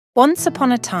Once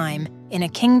upon a time, in a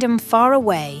kingdom far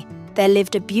away, there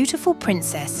lived a beautiful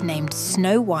princess named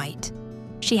Snow White.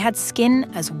 She had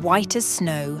skin as white as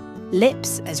snow,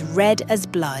 lips as red as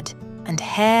blood, and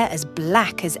hair as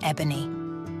black as ebony.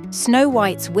 Snow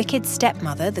White's wicked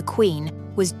stepmother, the queen,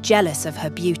 was jealous of her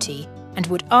beauty and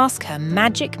would ask her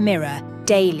magic mirror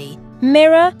daily,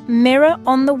 "Mirror, mirror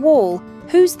on the wall,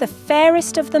 who's the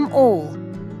fairest of them all?"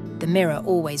 The mirror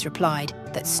always replied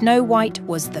that Snow White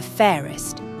was the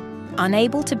fairest.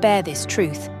 Unable to bear this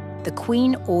truth, the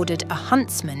queen ordered a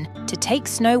huntsman to take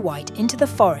Snow White into the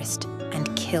forest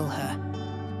and kill her.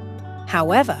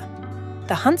 However,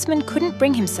 the huntsman couldn't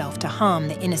bring himself to harm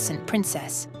the innocent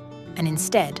princess, and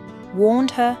instead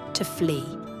warned her to flee.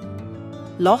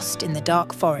 Lost in the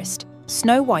dark forest,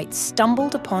 Snow White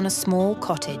stumbled upon a small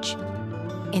cottage.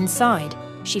 Inside,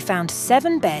 she found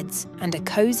 7 beds and a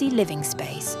cozy living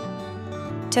space.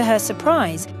 To her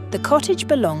surprise, the cottage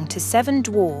belonged to 7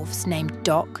 dwarfs named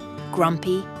Doc,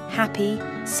 Grumpy, Happy,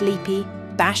 Sleepy,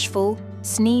 Bashful,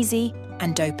 Sneezy,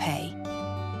 and Dopey.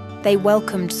 They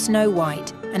welcomed Snow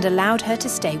White and allowed her to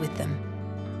stay with them.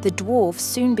 The dwarfs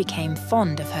soon became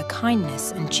fond of her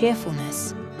kindness and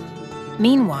cheerfulness.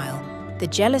 Meanwhile, the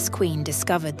jealous queen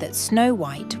discovered that Snow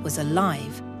White was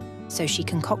alive, so she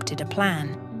concocted a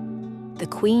plan. The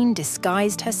queen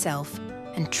disguised herself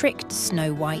and tricked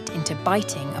Snow White into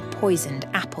biting a poisoned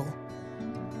apple.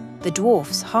 The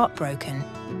dwarfs, heartbroken,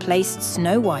 placed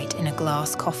Snow White in a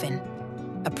glass coffin.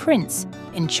 A prince,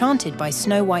 enchanted by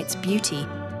Snow White's beauty,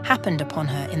 happened upon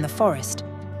her in the forest.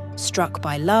 Struck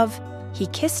by love, he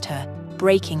kissed her,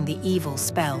 breaking the evil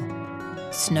spell.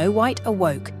 Snow White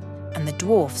awoke, and the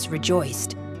dwarfs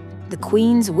rejoiced. The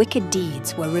queen's wicked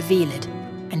deeds were revealed,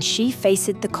 and she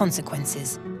faced the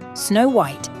consequences. Snow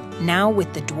White, now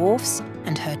with the dwarfs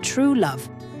and her true love,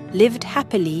 lived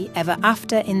happily ever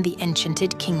after in the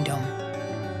enchanted kingdom.